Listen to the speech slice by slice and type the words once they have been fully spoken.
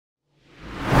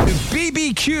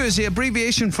BBQ is the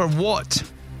abbreviation for what?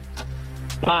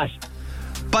 Pass.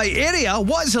 By area,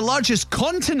 what is the largest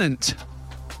continent?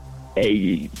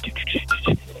 Asia.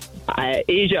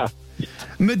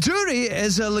 Maduri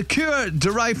is a liqueur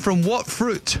derived from what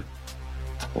fruit?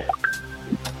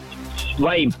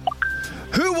 Lime.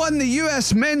 Who won the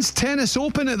US Men's Tennis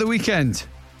Open at the weekend?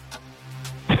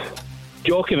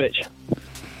 Djokovic.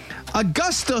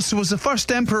 Augustus was the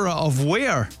first emperor of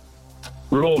where?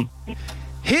 Rome.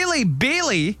 Haley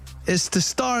Bailey is to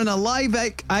star in a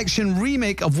live-action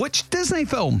remake of which Disney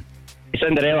film?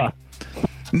 Cinderella.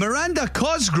 Miranda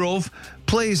Cosgrove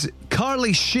plays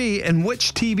Carly Shay in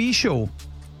which TV show?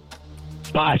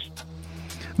 Pass.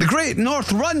 The Great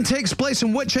North Run takes place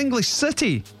in which English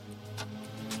city?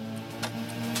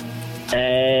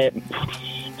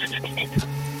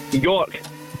 York.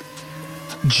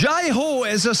 Jai Ho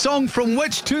is a song from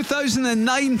which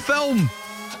 2009 film?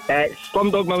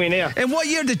 Slumdog Millionaire. In what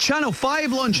year did Channel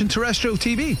 5 launch in terrestrial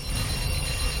TV?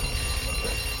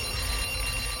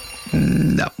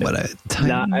 No, we're out of time.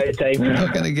 Nah, out of time. We're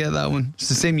not going to get that one. It's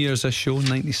the same year as this show,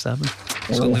 97.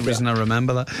 That's the only reason I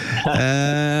remember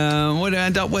that. What did I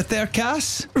end up with there,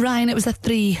 Cass? Ryan, it was a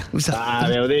 3. Was that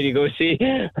Well, there you go, see.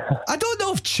 I don't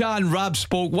know if Chan and Rab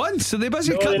spoke once. Are they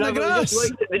busy No, cutting they the never- grass?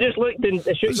 They just looked and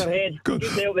they shook their heads. You could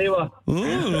tell they were.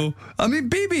 Oh, I mean,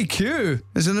 BBQ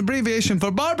is an abbreviation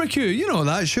for barbecue. You know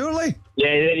that, surely. Yeah,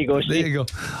 there you go, see. There you go.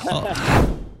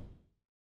 Oh.